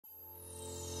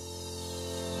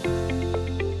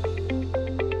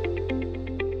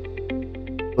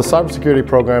The cybersecurity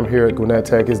program here at Gwinnett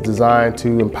Tech is designed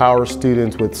to empower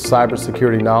students with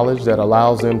cybersecurity knowledge that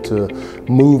allows them to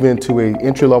move into an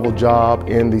entry-level job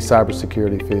in the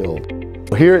cybersecurity field.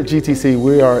 Here at GTC,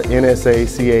 we are NSA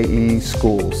CAE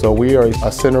school, so we are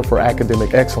a center for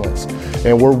academic excellence.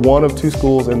 And we're one of two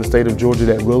schools in the state of Georgia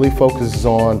that really focuses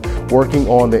on working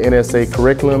on the NSA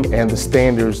curriculum and the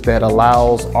standards that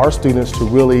allows our students to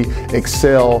really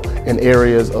excel in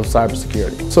areas of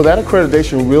cybersecurity. So that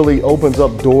accreditation really opens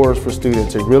up doors for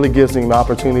students. It really gives them the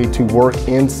opportunity to work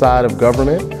inside of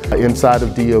government, inside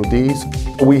of DODs.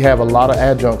 We have a lot of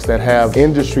adjuncts that have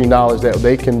industry knowledge that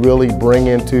they can really bring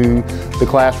into the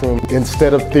classroom.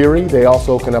 Instead of theory, they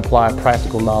also can apply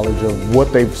practical knowledge of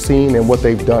what they've seen and what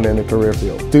they've done in the career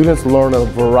field. Students learn a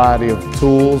variety of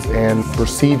tools and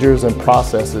procedures and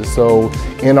processes. So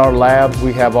in our labs,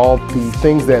 we have all the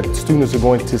things that students are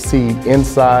going to see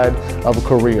inside of a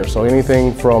career. So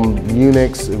anything from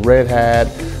Unix, Red Hat,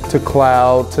 to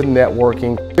cloud, to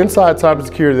networking. Inside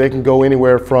cybersecurity, they can go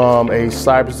anywhere from a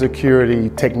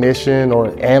cybersecurity technician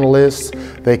or analyst.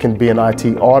 They can be an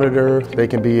IT auditor. They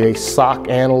can be a SOC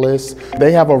analyst.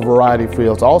 They have a variety of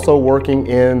fields. Also working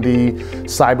in the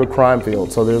cybercrime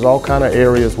field. So there's all kind of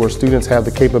areas where students have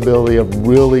the capability of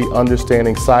really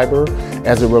understanding cyber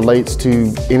as it relates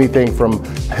to anything from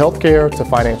healthcare to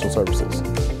financial services.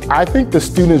 I think the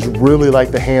students really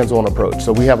like the hands-on approach.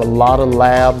 So we have a lot of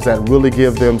labs that really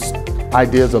give them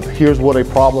ideas of here's what a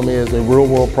problem is, a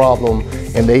real-world problem,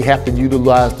 and they have to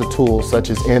utilize the tools such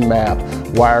as Nmap,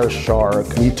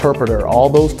 Wireshark, Interpreter, all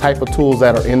those type of tools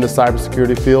that are in the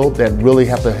cybersecurity field that really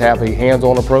have to have a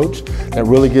hands-on approach that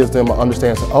really gives them an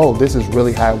understanding, oh, this is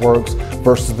really how it works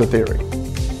versus the theory.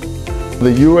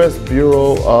 The U.S.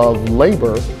 Bureau of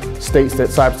Labor states that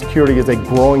cybersecurity is a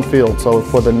growing field. So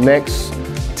for the next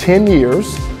 10 years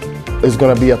is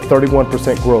going to be a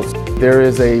 31% growth. There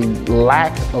is a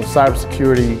lack of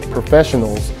cybersecurity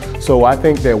professionals, so I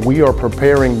think that we are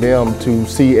preparing them to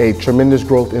see a tremendous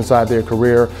growth inside their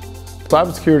career.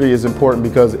 Cybersecurity is important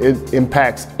because it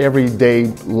impacts everyday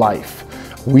life.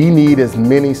 We need as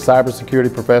many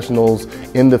cybersecurity professionals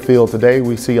in the field today.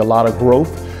 We see a lot of growth.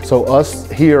 So us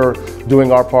here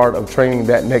doing our part of training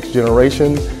that next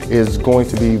generation is going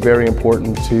to be very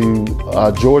important to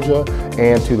Georgia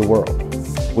and to the world.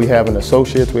 We have an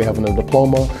associate's, we have a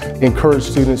diploma. Encourage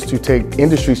students to take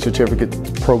industry certificate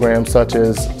programs such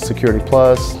as Security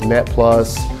Plus, Net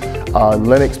Plus,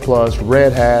 Linux Plus,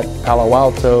 Red Hat, Palo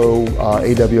Alto,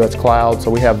 AWS Cloud. So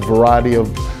we have a variety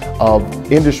of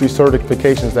industry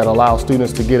certifications that allow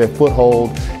students to get a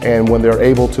foothold, and when they're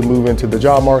able to move into the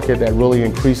job market, that really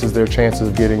increases their chances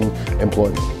of getting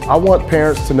employment. I want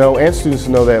parents to know and students to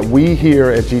know that we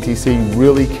here at GTC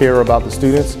really care about the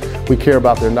students, we care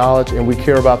about their knowledge, and we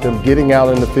care about them getting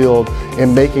out in the field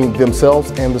and making themselves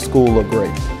and the school look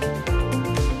great.